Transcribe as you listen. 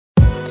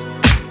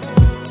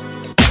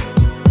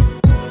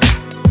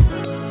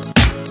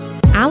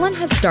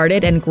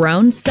started and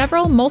grown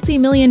several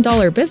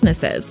multi-million-dollar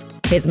businesses.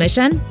 His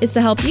mission is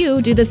to help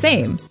you do the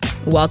same.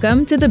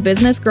 Welcome to the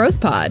Business Growth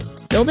Pod,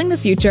 building the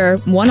future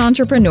one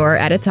entrepreneur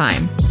at a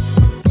time.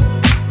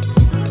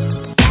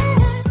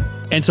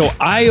 And so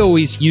I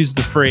always use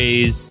the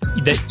phrase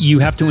that you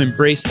have to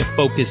embrace the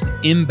focused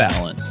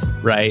imbalance,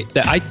 right?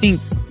 That I think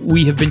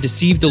we have been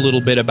deceived a little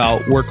bit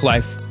about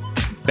work-life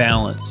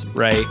balance,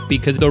 right?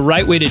 Because the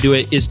right way to do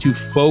it is to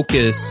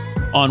focus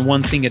on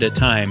one thing at a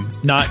time,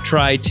 not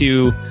try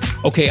to,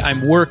 okay,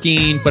 I'm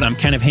working, but I'm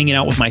kind of hanging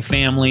out with my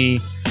family.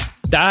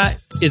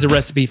 That is a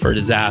recipe for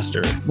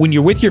disaster. When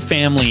you're with your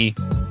family,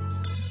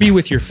 be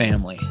with your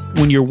family.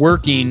 When you're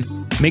working,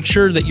 make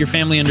sure that your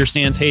family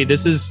understands, hey,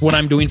 this is what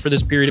I'm doing for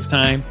this period of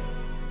time.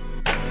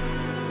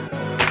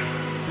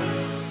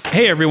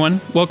 Hey,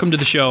 everyone. Welcome to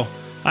the show.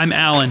 I'm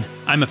Alan.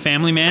 I'm a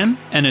family man,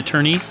 an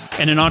attorney,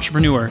 and an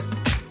entrepreneur.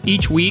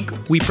 Each week,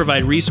 we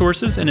provide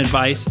resources and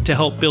advice to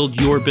help build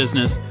your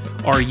business.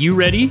 Are you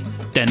ready?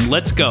 Then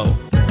let's go.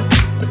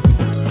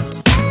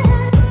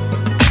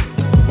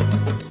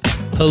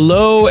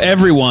 Hello,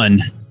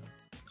 everyone.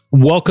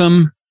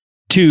 Welcome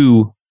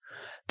to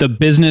the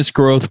Business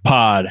Growth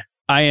Pod.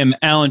 I am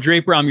Alan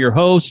Draper. I'm your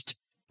host.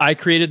 I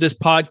created this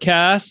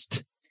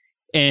podcast,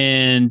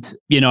 and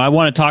I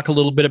want to talk a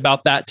little bit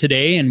about that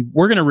today. And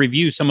we're going to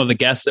review some of the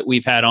guests that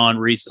we've had on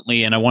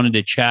recently. And I wanted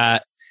to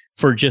chat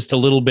for just a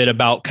little bit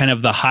about kind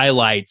of the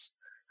highlights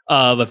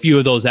of a few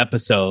of those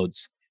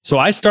episodes. So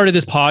I started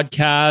this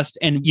podcast,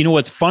 and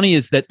what's funny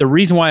is that the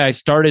reason why I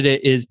started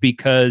it is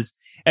because,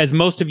 as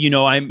most of you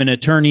know, I'm an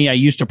attorney. I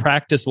used to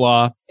practice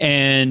law,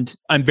 and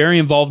I'm very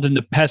involved in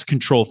the pest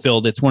control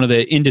field. It's one of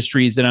the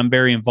industries that I'm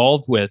very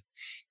involved with.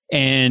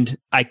 And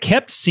I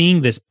kept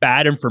seeing this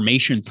bad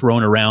information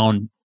thrown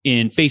around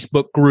in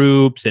Facebook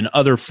groups and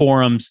other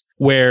forums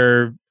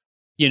where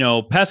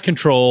pest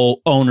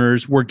control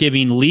owners were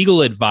giving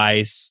legal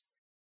advice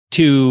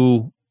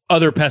to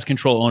other pest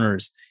control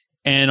owners.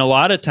 And a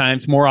lot of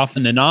times, more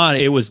often than not,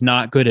 it was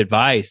not good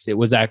advice. It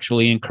was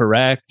actually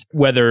incorrect,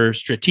 whether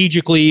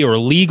strategically or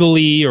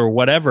legally or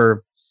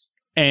whatever.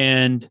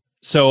 And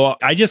so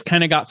I just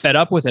kind of got fed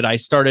up with it. I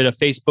started a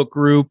Facebook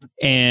group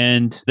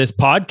and this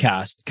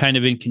podcast kind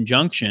of in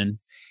conjunction.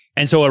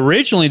 And so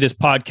originally this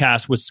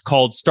podcast was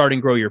called Start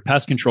and Grow Your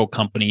Pest Control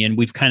Company. And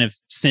we've kind of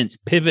since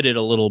pivoted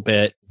a little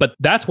bit, but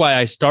that's why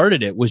I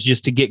started it, was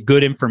just to get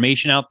good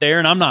information out there.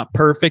 And I'm not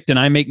perfect and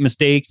I make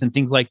mistakes and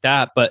things like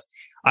that, but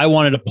I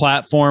wanted a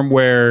platform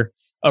where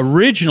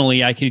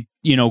originally I could,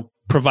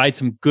 provide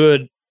some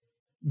good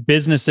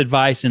business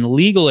advice and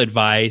legal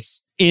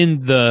advice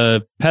in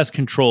the pest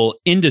control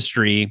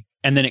industry.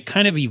 And then it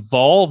kind of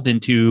evolved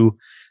into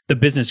the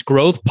Business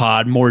Growth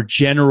Pod, more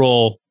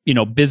general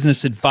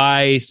business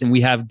advice, and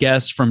we have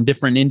guests from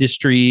different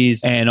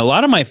industries. And a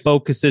lot of my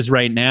focuses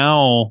right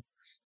now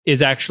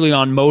is actually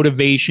on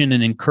motivation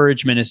and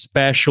encouragement,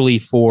 especially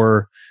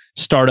for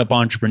startup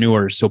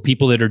entrepreneurs. So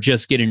people that are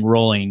just getting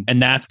rolling.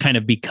 And that's kind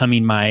of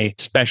becoming my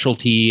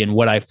specialty. And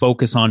what I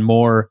focus on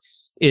more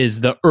is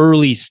the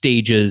early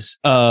stages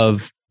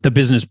of the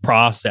business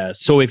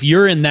process. So if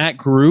you're in that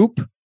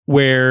group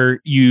where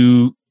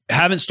you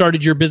haven't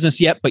started your business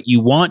yet, but you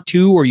want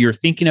to, or you're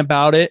thinking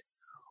about it,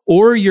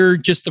 or you're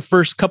just the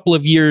first couple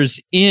of years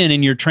in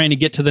and you're trying to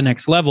get to the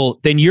next level,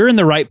 then you're in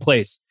the right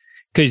place,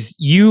 because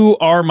you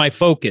are my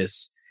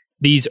focus.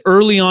 These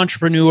early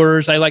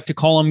entrepreneurs, I like to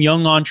call them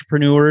young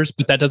entrepreneurs,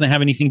 but that doesn't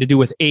have anything to do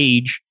with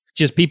age.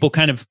 Just people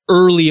kind of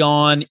early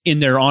on in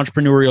their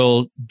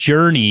entrepreneurial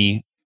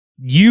journey.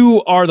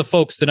 You are the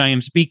folks that I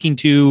am speaking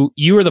to.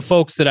 You are the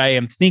folks that I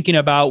am thinking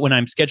about when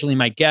I'm scheduling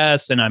my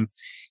guests and I'm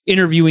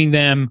interviewing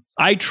them.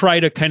 I try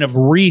to kind of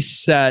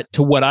reset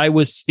to what I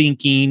was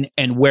thinking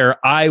and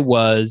where I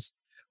was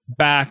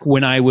back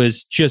when I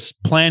was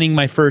just planning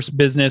my first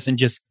business and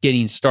just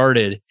getting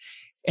started.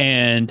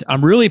 And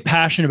I'm really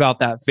passionate about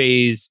that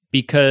phase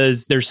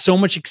because there's so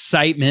much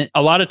excitement.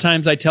 A lot of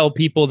times I tell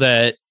people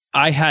that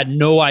I had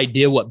no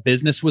idea what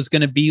business was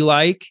going to be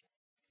like.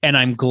 And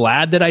I'm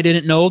glad that I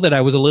didn't know, that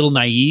I was a little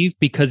naive,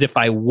 because if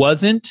I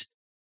wasn't,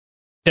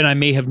 then I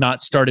may have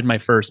not started my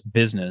first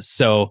business.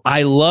 So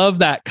I love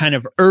that kind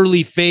of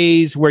early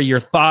phase where your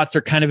thoughts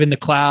are kind of in the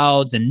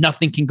clouds and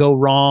nothing can go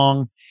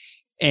wrong.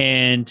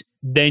 And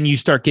then you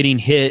start getting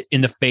hit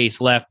in the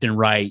face left and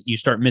right. You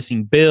start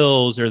missing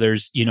bills, or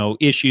there's,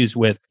 issues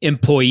with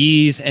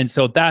employees. And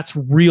so that's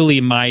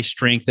really my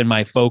strength and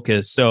my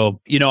focus.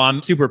 So,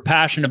 I'm super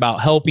passionate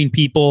about helping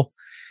people.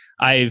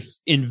 I've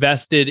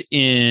invested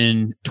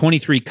in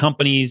 23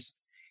 companies.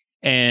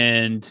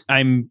 And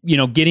I'm,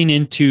 getting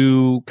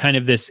into kind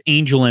of this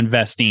angel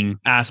investing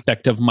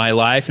aspect of my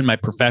life and my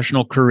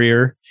professional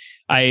career.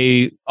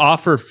 I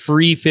offer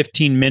free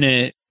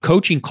 15-minute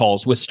coaching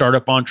calls with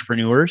startup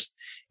entrepreneurs.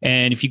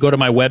 And if you go to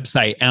my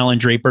website,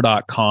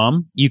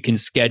 alandraper.com, you can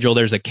schedule,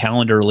 there's a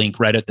calendar link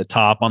right at the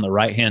top on the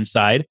right-hand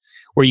side,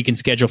 where you can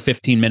schedule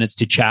 15 minutes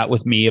to chat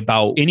with me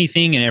about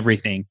anything and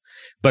everything.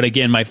 But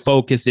again, my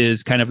focus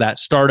is kind of that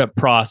startup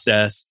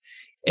process.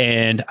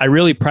 And I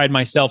really pride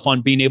myself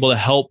on being able to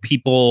help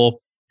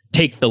people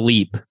take the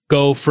leap.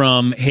 Go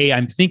from, hey,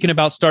 I'm thinking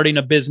about starting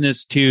a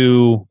business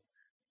to,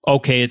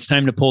 okay, it's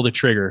time to pull the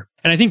trigger.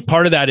 And I think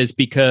part of that is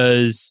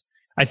because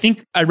I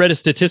think I read a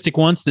statistic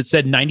once that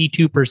said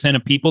 92%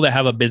 of people that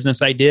have a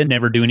business idea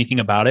never do anything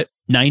about it.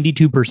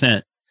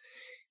 92%.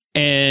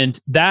 And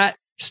that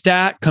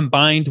stat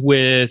combined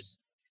with,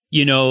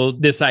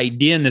 this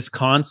idea and this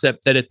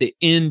concept that at the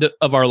end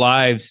of our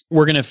lives,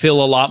 we're going to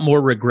feel a lot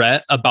more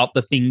regret about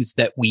the things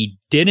that we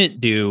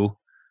didn't do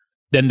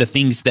than the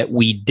things that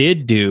we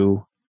did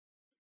do,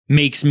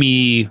 makes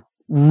me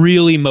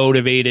really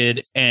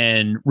motivated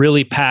and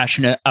really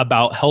passionate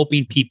about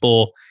helping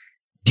people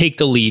take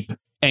the leap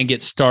and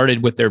get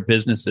started with their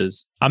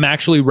businesses. I'm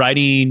actually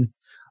writing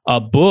a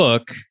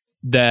book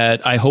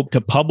that I hope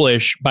to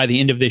publish by the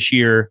end of this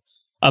year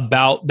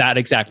about that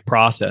exact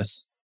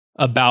process,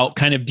 about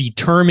kind of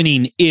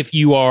determining if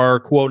you are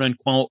quote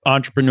unquote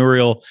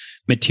entrepreneurial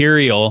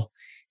material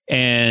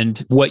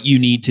and what you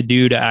need to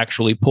do to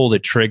actually pull the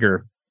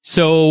trigger.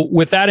 So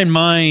with that in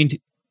mind,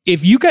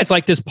 if you guys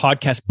like this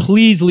podcast,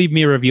 please leave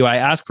me a review. I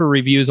ask for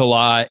reviews a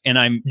lot and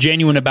I'm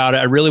genuine about it.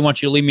 I really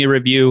want you to leave me a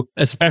review,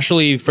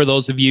 especially for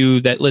those of you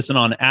that listen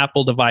on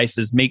Apple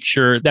devices. Make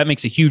sure that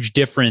makes a huge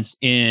difference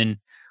in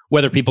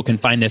whether people can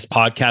find this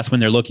podcast when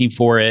they're looking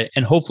for it,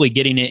 and hopefully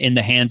getting it in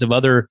the hands of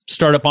other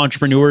startup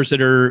entrepreneurs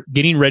that are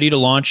getting ready to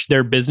launch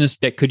their business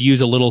that could use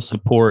a little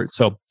support.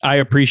 So I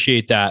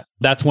appreciate that.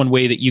 That's one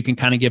way that you can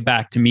kind of get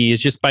back to me,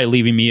 is just by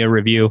leaving me a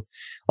review.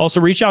 Also,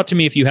 reach out to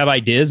me if you have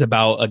ideas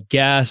about a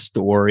guest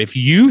or if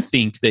you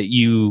think that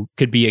you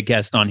could be a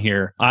guest on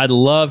here. I'd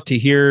love to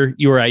hear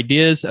your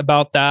ideas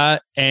about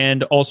that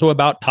and also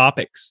about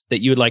topics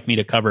that you would like me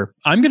to cover.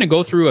 I'm going to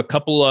go through a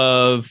couple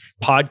of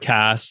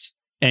podcasts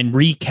and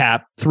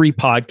recap 3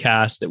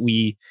 podcasts that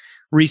we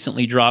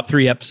recently dropped,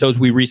 3 episodes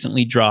we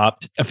recently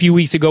dropped. A few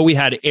weeks ago, we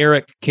had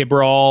Eric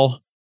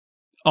Cabral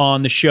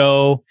on the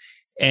show,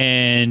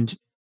 and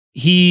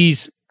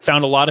he's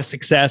found a lot of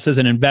success as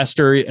an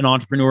investor, an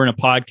entrepreneur, and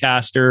a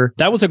podcaster.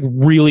 That was a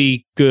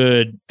really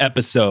good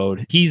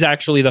episode. He's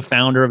actually the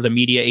founder of the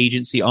media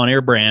agency On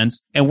Air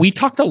Brands. And we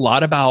talked a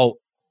lot about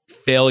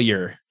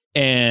failure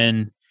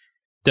and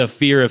the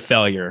fear of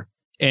failure.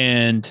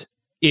 And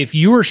if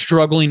you are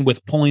struggling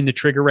with pulling the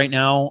trigger right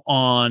now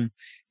on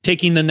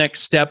taking the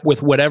next step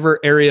with whatever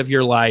area of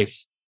your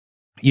life,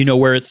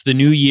 where it's the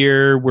new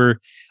year, we're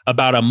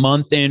about a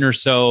month in or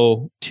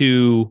so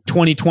to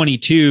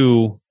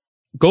 2022,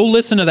 go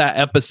listen to that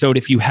episode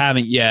if you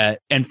haven't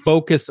yet and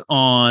focus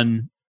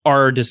on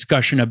our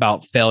discussion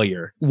about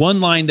failure.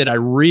 One line that I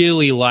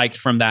really liked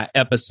from that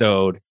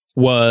episode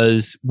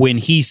was when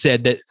he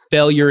said that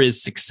failure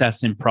is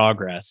success in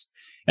progress.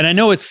 And I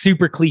know it's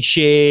super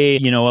cliche.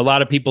 A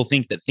lot of people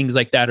think that things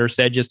like that are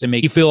said just to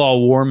make you feel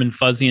all warm and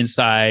fuzzy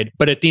inside.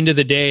 But at the end of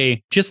the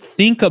day, just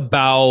think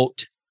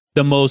about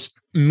the most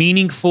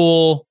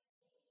meaningful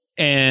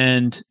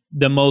and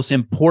the most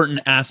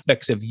important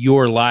aspects of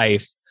your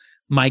life.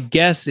 My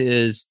guess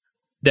is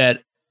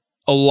that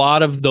a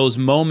lot of those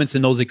moments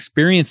and those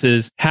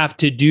experiences have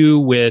to do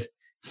with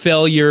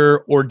failure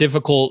or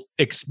difficult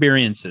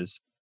experiences,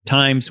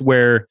 times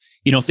where,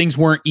 things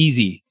weren't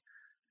easy.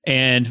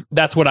 And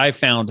that's what I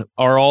found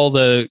are all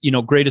the,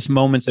 greatest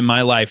moments in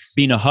my life.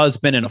 Being a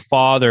husband and a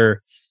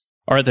father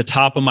are at the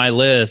top of my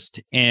list,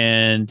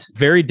 and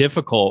very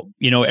difficult.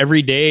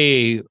 Every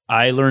day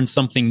I learn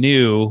something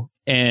new.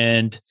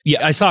 And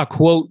I saw a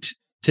quote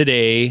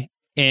today,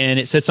 and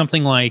it said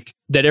something like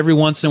that every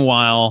once in a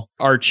while,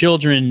 our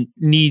children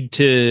need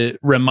to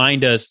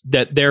remind us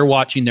that they're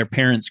watching their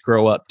parents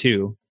grow up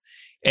too.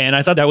 And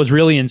I thought that was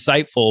really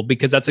insightful,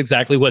 because that's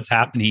exactly what's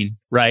happening,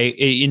 right?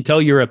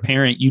 Until you're a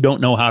parent, you don't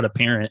know how to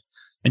parent.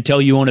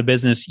 Until you own a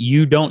business,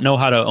 you don't know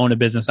how to own a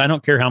business. I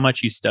don't care how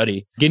much you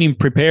study. Getting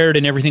prepared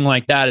and everything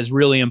like that is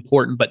really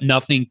important, but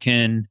nothing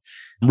can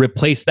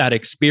replace that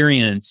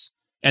experience.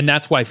 And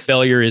that's why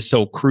failure is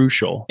so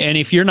crucial. And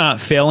if you're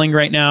not failing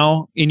right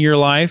now in your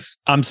life,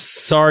 I'm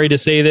sorry to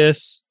say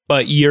this,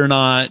 but you're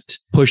not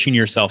pushing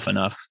yourself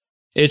enough.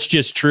 It's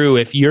just true.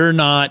 If you're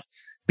not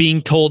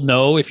being told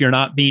no, if you're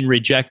not being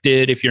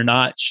rejected, if you're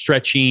not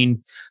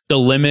stretching the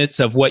limits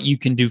of what you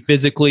can do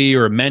physically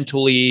or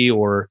mentally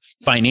or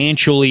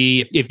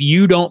financially, if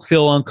you don't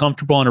feel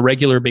uncomfortable on a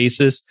regular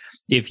basis,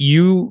 if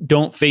you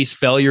don't face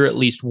failure at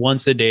least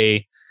once a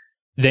day,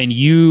 then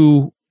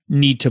you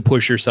need to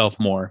push yourself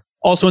more.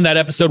 Also, in that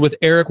episode with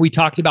Eric, we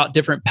talked about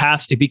different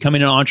paths to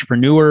becoming an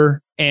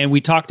entrepreneur. And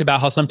we talked about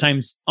how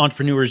sometimes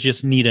entrepreneurs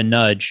just need a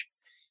nudge.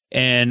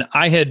 And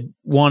I had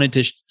wanted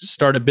to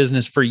start a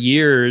business for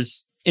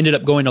years, ended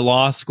up going to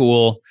law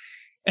school.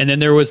 And then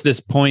there was this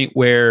point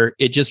where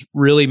it just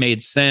really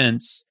made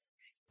sense.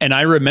 And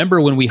I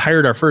remember when we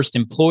hired our first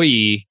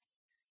employee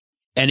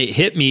and it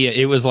hit me,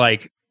 it was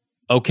like,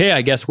 okay,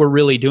 I guess we're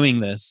really doing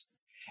this.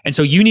 And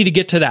so you need to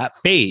get to that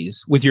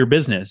phase with your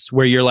business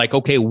where you're like,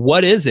 okay,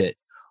 what is it?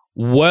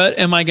 What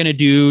am I going to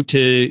do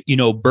to,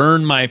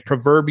 burn my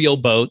proverbial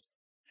boat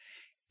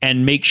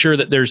and make sure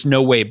that there's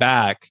no way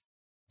back?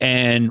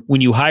 And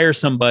when you hire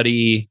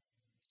somebody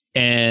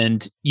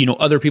and,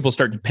 other people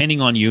start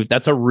depending on you,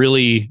 that's a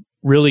really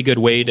really good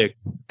way to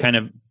kind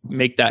of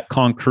make that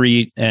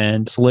concrete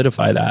and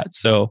solidify that.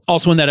 So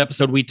also in that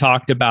episode, we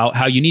talked about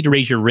how you need to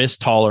raise your risk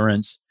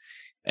tolerance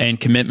and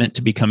commitment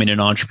to becoming an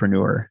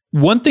entrepreneur.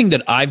 One thing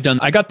that I've done,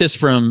 I got this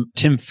from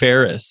Tim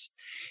Ferriss,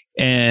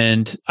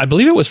 and I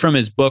believe it was from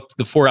his book,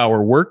 The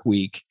 4-Hour Work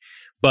Week,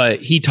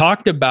 but he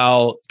talked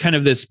about kind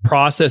of this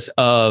process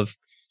of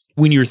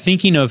when you're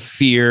thinking of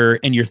fear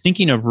and you're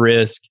thinking of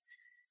risk,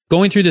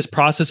 going through this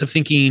process of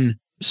thinking,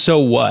 so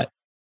what,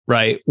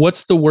 right?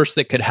 What's the worst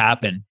that could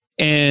happen?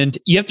 And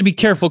you have to be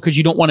careful because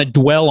you don't want to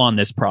dwell on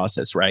this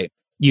process, right?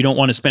 You don't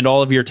want to spend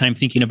all of your time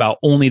thinking about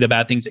only the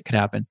bad things that could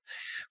happen.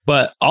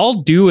 But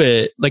I'll do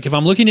it. Like if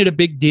I'm looking at a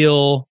big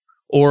deal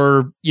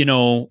or,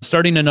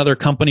 starting another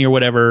company or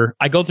whatever,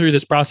 I go through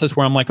this process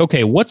where I'm like,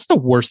 okay, what's the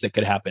worst that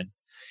could happen?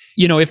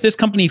 If this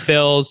company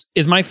fails,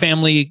 is my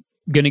family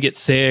going to get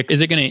sick?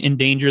 Is it going to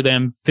endanger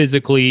them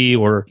physically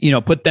or,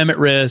 put them at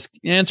risk?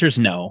 The answer is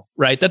no,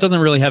 right? That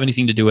doesn't really have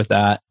anything to do with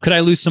that. Could I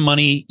lose some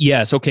money?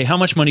 Yes. Okay. How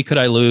much money could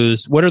I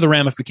lose? What are the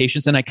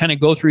ramifications? And I kind of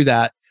go through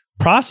that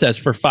process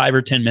for 5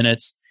 or 10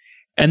 minutes.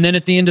 And then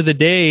at the end of the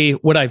day,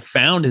 what I've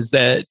found is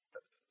that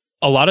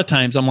a lot of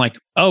times I'm like,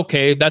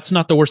 okay, that's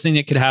not the worst thing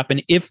that could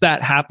happen. If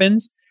that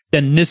happens,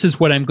 then this is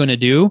what I'm going to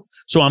do.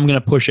 So I'm going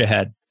to push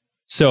ahead.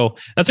 So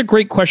that's a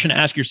great question to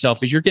ask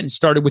yourself as you're getting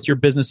started with your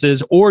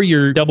businesses or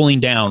you're doubling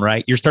down,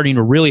 right? You're starting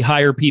to really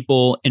hire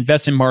people,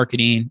 invest in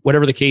marketing,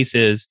 whatever the case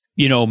is,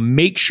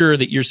 make sure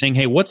that you're saying,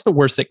 hey, what's the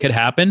worst that could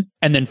happen?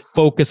 And then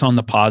focus on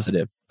the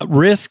positive.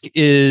 Risk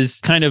is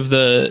kind of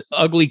the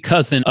ugly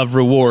cousin of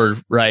reward,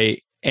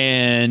 right?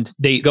 And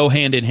they go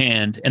hand in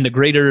hand. And the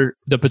greater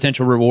the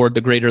potential reward,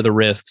 the greater the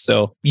risk.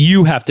 So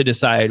you have to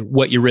decide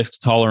what your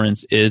risk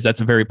tolerance is.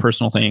 That's a very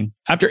personal thing.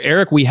 After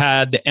Eric, we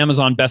had the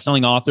Amazon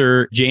bestselling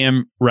author,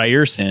 J.M.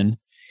 Ryerson,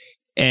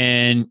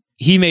 and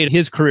he made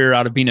his career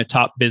out of being a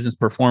top business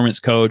performance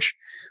coach.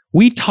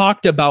 We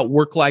talked about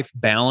work-life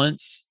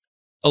balance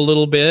a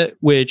little bit,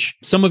 which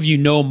some of you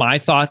know my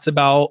thoughts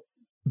about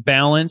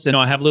balance.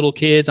 I have little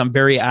kids. I'm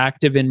very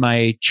active in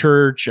my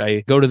church.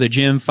 I go to the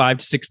gym 5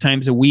 to 6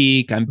 times a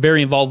week. I'm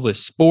very involved with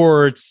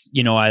sports.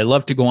 I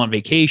love to go on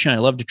vacation. I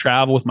love to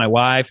travel with my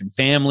wife and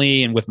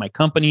family and with my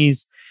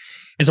companies.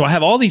 And so I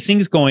have all these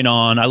things going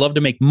on. I love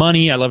to make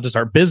money. I love to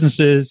start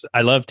businesses.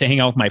 I love to hang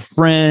out with my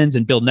friends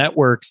and build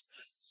networks.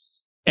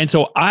 And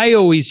so I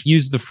always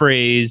use the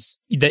phrase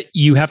that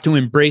you have to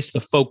embrace the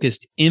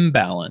focused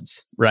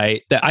imbalance,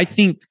 right? That I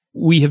think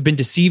we have been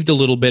deceived a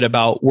little bit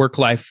about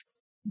work-life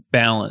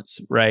balance,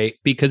 right?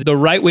 Because the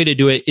right way to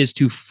do it is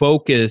to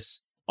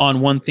focus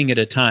on one thing at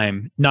a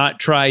time, not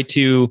try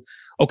to,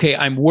 okay,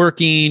 I'm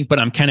working, but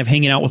I'm kind of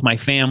hanging out with my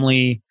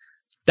family.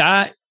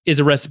 That is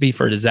a recipe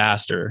for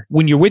disaster.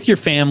 When you're with your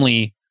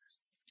family,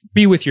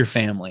 be with your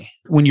family.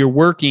 When you're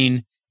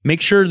working, make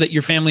sure that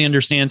your family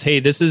understands, hey,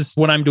 this is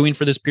what I'm doing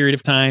for this period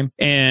of time.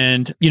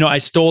 And, I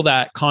stole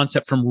that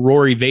concept from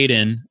Rory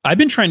Vaden. I've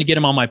been trying to get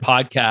him on my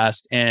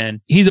podcast,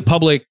 and he's a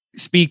public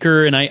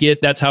speaker, and I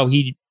get that's how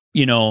he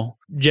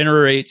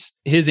generates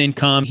his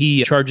income.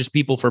 He charges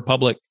people for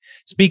public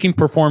speaking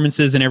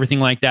performances and everything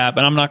like that.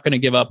 But I'm not going to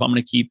give up. I'm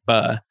going to keep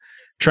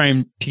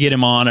trying to get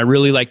him on. I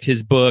really liked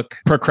his book,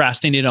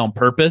 Procrastinate on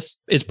Purpose.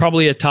 It's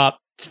probably a top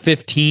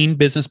 15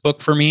 business book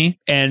for me.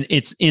 And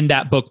it's in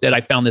that book that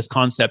I found this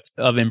concept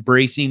of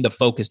embracing the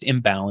focused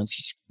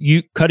imbalance.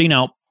 You cutting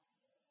out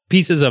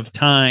pieces of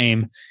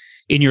time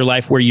in your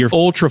life where you're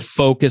ultra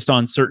focused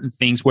on certain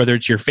things, whether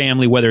it's your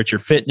family, whether it's your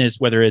fitness,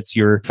 whether it's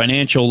your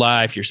financial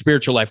life, your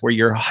spiritual life, where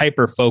you're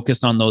hyper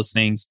focused on those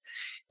things.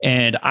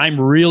 And I'm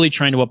really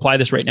trying to apply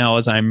this right now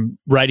as I'm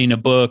writing a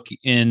book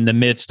in the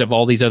midst of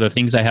all these other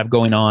things I have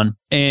going on.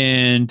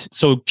 And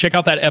so check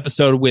out that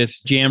episode with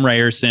J.M.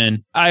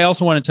 Ryerson. I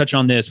also want to touch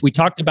on this. We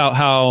talked about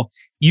how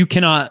you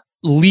cannot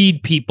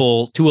lead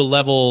people to a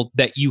level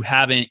that you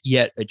haven't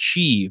yet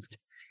achieved.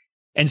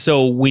 And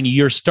so when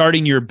you're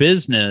starting your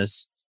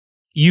business,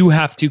 you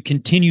have to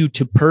continue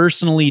to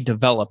personally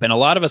develop. And a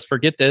lot of us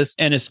forget this.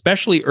 And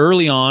especially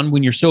early on,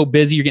 when you're so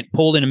busy, you're getting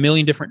pulled in a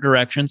million different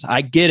directions.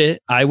 I get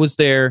it. I was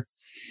there.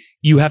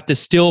 You have to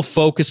still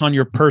focus on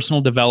your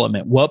personal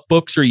development. What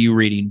books are you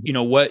reading?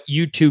 What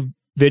YouTube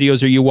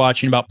videos are you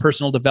watching about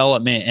personal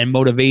development and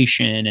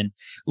motivation and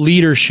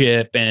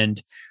leadership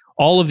and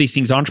all of these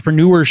things,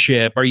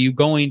 entrepreneurship? Are you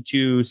going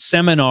to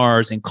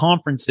seminars and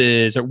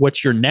conferences, or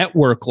what's your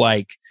network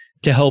like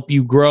to help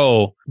you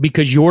grow?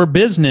 Because your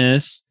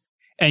business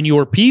and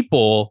your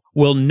people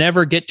will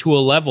never get to a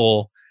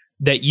level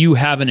that you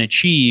haven't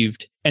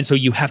achieved. And so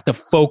you have to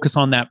focus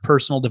on that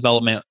personal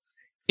development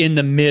in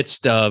the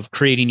midst of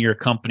creating your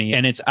company.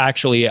 And it's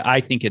actually, I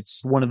think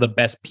it's one of the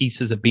best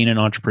pieces of being an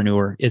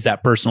entrepreneur is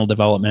that personal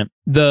development.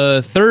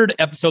 The third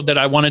episode that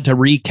I wanted to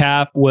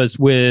recap was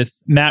with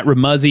Matt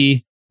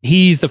Ramuzzi.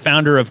 He's the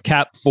founder of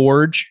Cap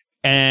Forge,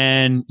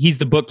 and he's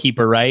the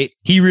bookkeeper, right?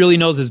 He really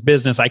knows his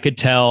business, I could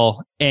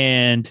tell.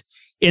 And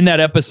in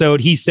that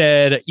episode, he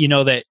said,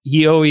 that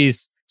he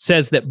always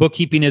says that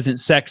bookkeeping isn't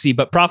sexy,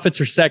 but profits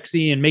are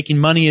sexy and making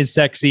money is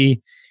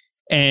sexy.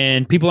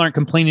 And people aren't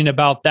complaining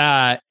about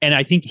that. And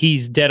I think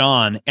he's dead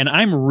on. And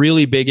I'm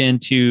really big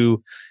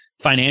into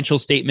financial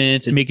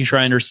statements and making sure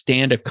I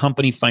understand a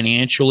company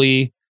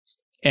financially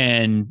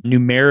and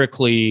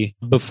numerically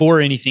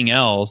before anything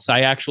else.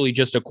 I actually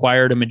just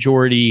acquired a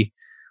majority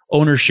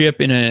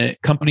ownership in a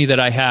company that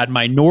I had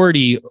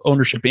minority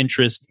ownership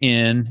interest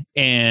in.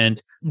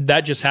 And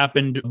that just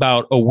happened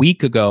about a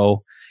week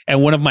ago.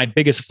 And one of my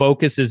biggest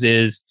focuses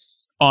is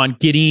on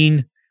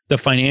getting the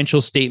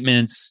financial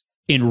statements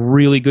in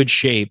really good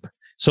shape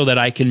so that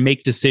I can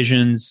make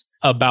decisions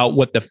about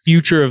what the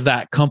future of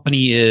that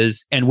company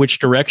is and which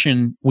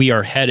direction we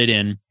are headed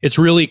in. It's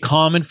really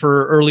common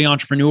for early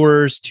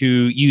entrepreneurs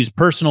to use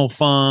personal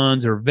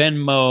funds or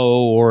Venmo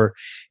or,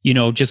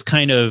 just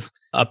kind of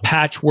a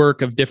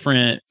patchwork of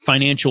different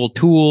financial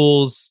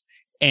tools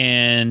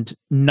and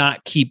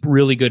not keep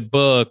really good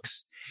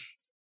books.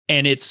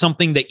 And it's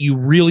something that you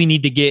really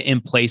need to get in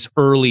place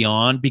early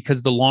on,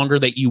 because the longer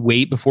that you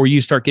wait before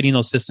you start getting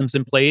those systems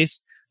in place,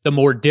 the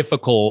more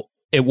difficult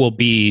it will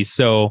be.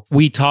 So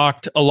we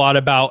talked a lot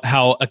about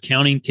how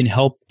accounting can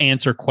help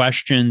answer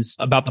questions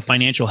about the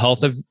financial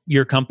health of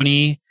your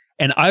company.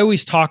 And I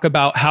always talk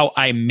about how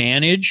I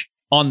manage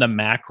on the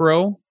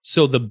macro.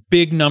 So the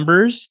big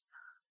numbers,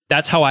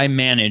 that's how I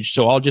manage.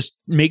 So I'll just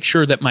make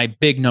sure that my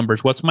big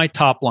numbers, what's my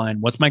top line?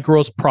 What's my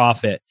gross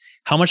profit?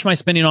 How much am I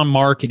spending on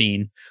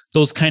marketing?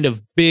 Those kind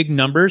of big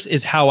numbers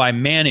is how I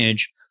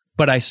manage,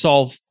 but I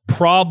solve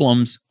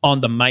problems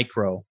on the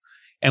micro.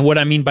 And what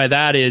I mean by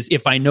that is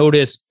if I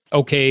notice,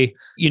 okay,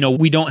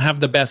 we don't have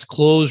the best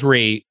close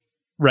rate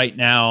right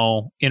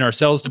now in our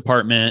sales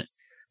department,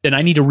 then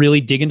I need to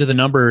really dig into the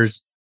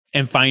numbers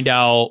and find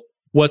out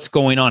what's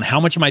going on. How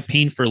much am I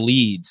paying for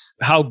leads?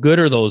 How good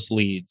are those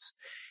leads?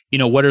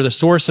 What are the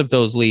source of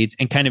those leads?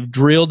 And kind of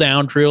drill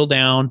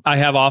down. I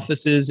have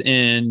offices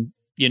in,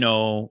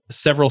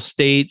 several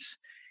states,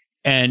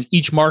 and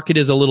each market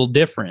is a little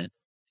different.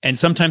 And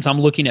sometimes I'm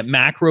looking at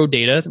macro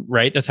data,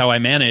 right? That's how I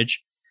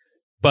manage.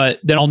 But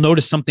then I'll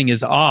notice something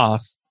is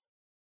off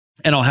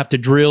and I'll have to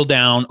drill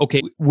down.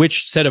 Okay,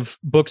 which set of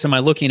books am I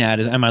looking at?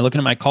 Am I looking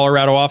at my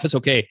Colorado office?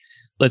 Okay,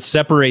 let's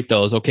separate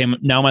those. Okay,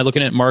 now am I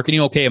looking at marketing?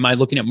 Okay, am I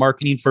looking at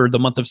marketing for the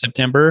month of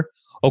September?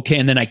 Okay,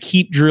 and then I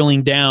keep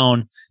drilling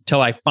down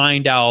till I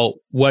find out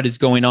what is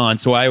going on.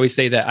 So I always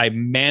say that I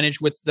manage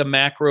with the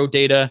macro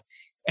data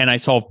and I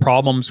solve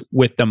problems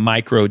with the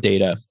micro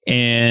data.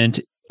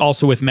 And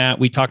also with Matt,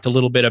 we talked a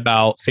little bit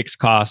about fixed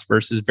costs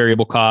versus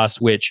variable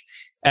costs, which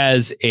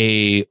as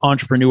a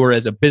entrepreneur,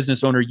 as a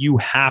business owner, you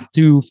have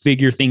to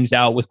figure things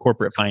out with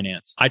corporate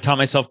finance. I taught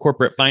myself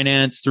corporate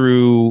finance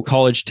through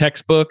college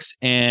textbooks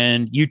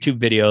and YouTube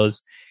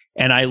videos,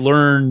 and I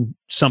learn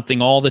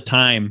something all the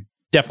time.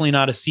 Definitely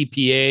not a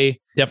CPA,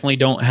 definitely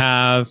don't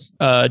have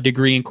a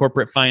degree in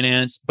corporate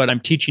finance, but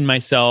I'm teaching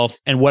myself,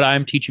 and what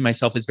I'm teaching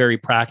myself is very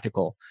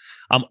practical.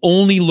 I'm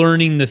only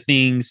learning the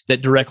things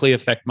that directly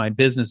affect my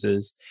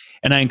businesses,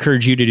 and I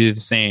encourage you to do the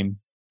same.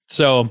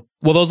 So,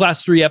 those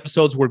last 3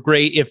 episodes were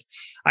great. If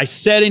I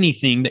said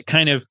anything that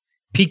kind of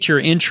piqued your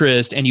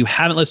interest and you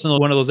haven't listened to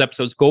one of those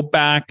episodes, go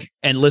back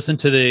and listen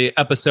to the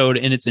episode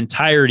in its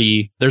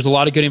entirety. There's a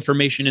lot of good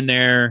information in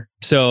there.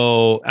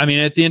 So, at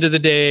the end of the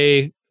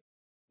day,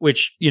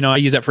 which, I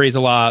use that phrase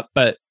a lot,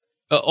 but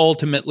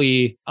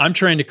ultimately I'm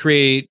trying to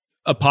create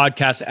a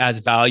podcast that adds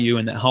value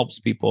and that helps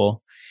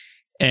people.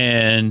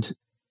 And,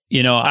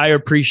 I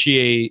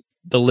appreciate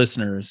the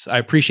listeners. I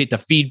appreciate the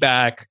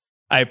feedback.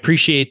 I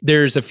appreciate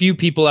there's a few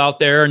people out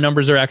there. Our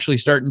numbers are actually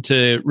starting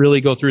to really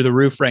go through the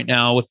roof right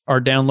now with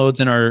our downloads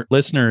and our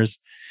listeners.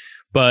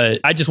 But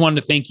I just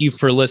wanted to thank you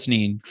for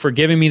listening, for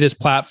giving me this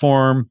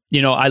platform.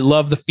 I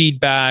love the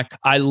feedback.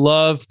 I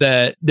love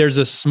that there's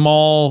a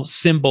small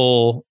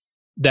symbol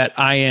that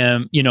I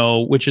am,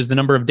 which is the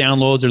number of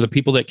downloads or the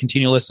people that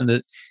continue to listen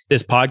to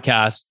this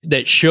podcast,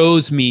 that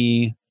shows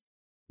me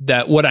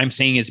that what I'm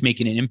saying is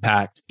making an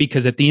impact.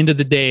 Because at the end of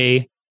the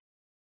day,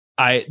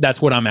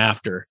 that's what I'm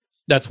after.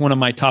 That's one of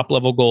my top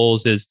level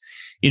goals is,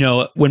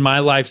 when my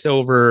life's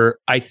over,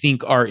 I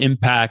think our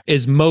impact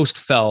is most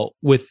felt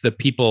with the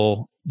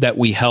people that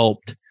we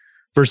helped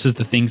versus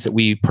the things that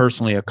we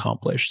personally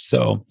accomplished.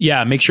 So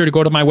yeah, make sure to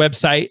go to my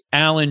website,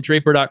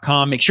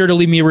 alandraper.com. Make sure to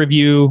leave me a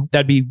review.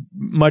 That'd be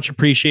much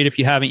appreciated if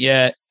you haven't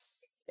yet.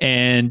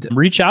 And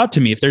reach out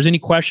to me. If there's any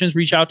questions,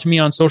 reach out to me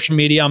on social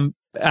media. I'm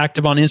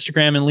active on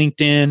Instagram and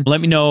LinkedIn.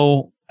 Let me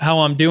know how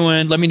I'm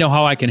doing. Let me know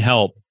how I can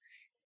help.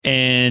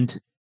 And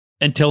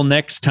until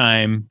next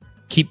time,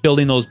 keep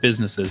building those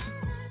businesses.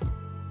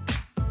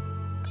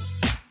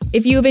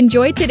 If you have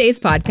enjoyed today's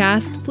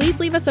podcast, please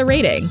leave us a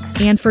rating.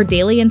 And for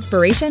daily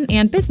inspiration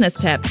and business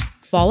tips,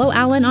 follow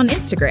Alan on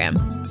Instagram.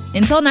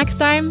 Until next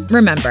time,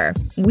 remember,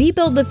 we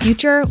build the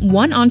future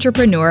one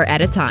entrepreneur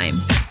at a time.